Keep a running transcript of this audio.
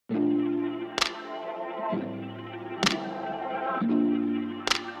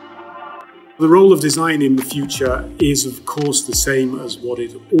The role of design in the future is, of course, the same as what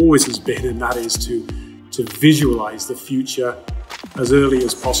it always has been, and that is to visualize the future as early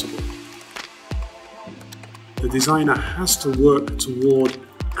as possible. The designer has to work toward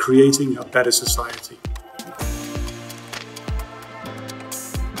creating a better society.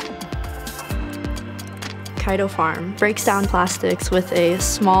 Kaido Farm breaks down plastics with a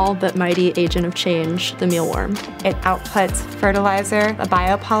small but mighty agent of change, the mealworm. It outputs fertilizer, a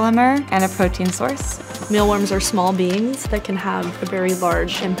biopolymer, and a protein source. Mealworms are small beings that can have a very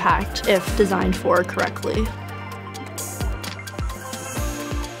large impact if designed for correctly.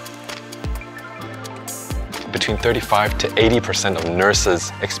 Between 35% to 80% of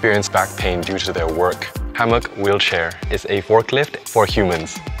nurses experience back pain due to their work. Hammock wheelchair is a forklift for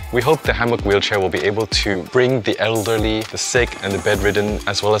humans. We hope the hammock wheelchair will be able to bring the elderly, the sick, and the bedridden,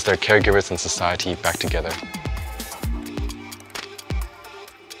 as well as their caregivers in society back together.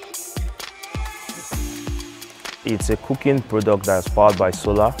 It's a cooking product that's powered by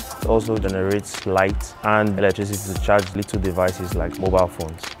solar. It also generates light and electricity to charge little devices like mobile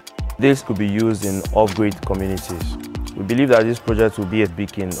phones. This could be used in off-grid communities. We believe that this project will be a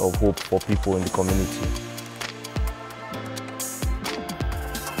beacon of hope for people in the community.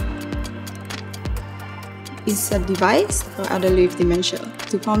 It's a device for elderly with dementia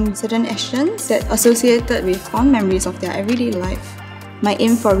to perform certain actions that are associated with fond memories of their everyday life. My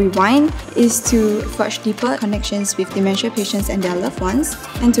aim for Rewind is to forge deeper connections with dementia patients and their loved ones,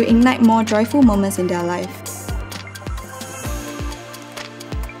 and to ignite more joyful moments in their life.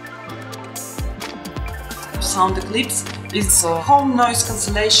 Sound Eclipse is a home noise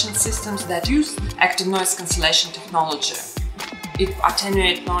cancellation systems that use active noise cancellation technology. It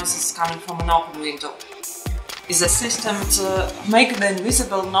attenuates noises coming from an open window. It's a system to make the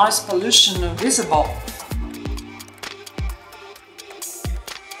invisible noise pollution visible.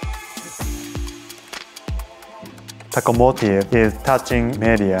 Tacomotive is touching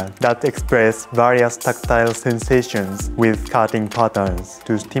media that express various tactile sensations with cutting patterns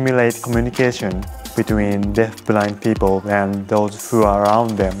to stimulate communication between deaf-blind people and those who are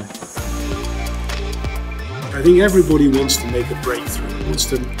around them. I think everybody wants to make a breakthrough, wants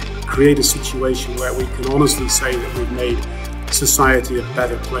to create a situation where we can honestly say that we've made society a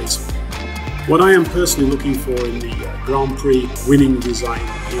better place. What I am personally looking for in the Grand Prix winning design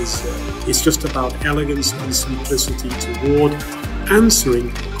is it's just about elegance and simplicity toward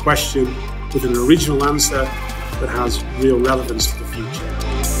answering a question with an original answer that has real relevance to the future.